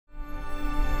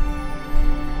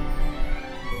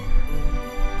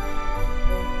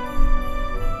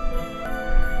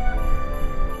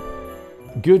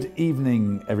Good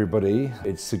evening, everybody.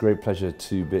 It's a great pleasure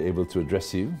to be able to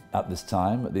address you at this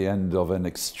time, at the end of an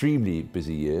extremely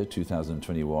busy year,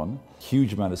 2021.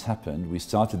 Huge amount has happened. We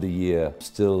started the year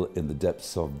still in the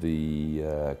depths of the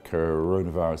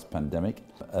coronavirus pandemic.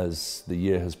 As the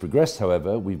year has progressed,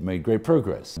 however, we've made great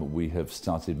progress. We have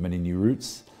started many new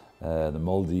routes, the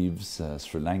Maldives,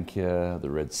 Sri Lanka, the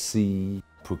Red Sea,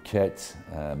 Phuket,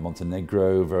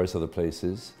 Montenegro, various other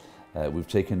places. We've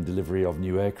taken delivery of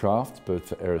new aircraft, both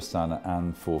for Air Astana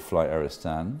and for Fly Air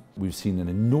Astana. We've seen an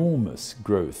enormous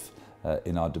growth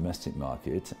in our domestic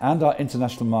market, and our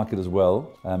international market as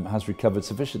well has recovered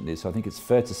sufficiently. So I think it's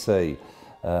fair to say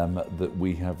that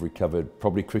we have recovered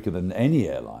probably quicker than any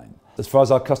airline. As far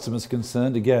as our customers are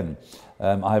concerned, again,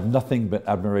 I have nothing but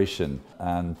admiration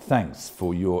and thanks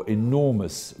for your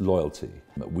enormous loyalty.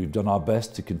 We've done our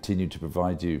best to continue to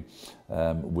provide you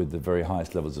with the very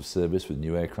highest levels of service with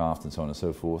new aircraft and so on and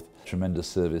so forth. Tremendous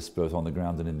service both on the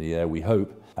ground and in the air, we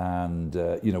hope. And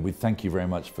we thank you very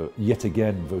much for yet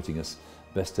again voting us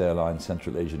Best Airline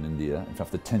Central Asia and India, in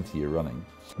fact the 10th year running.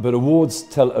 But awards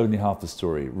tell only half the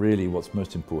story. Really what's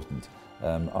most important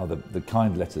are the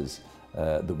kind letters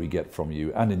that we get from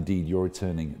you, and indeed your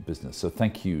returning business. So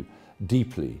thank you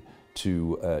deeply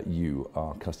to you,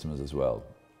 our customers as well.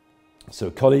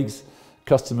 So colleagues,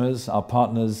 customers, our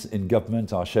partners in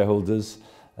government, our shareholders,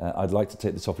 I'd like to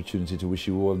take this opportunity to wish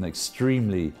you all an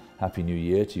extremely happy new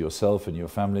year, to yourself and your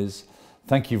families.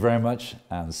 Thank you very much,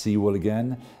 and see you all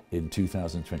again in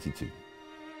 2022.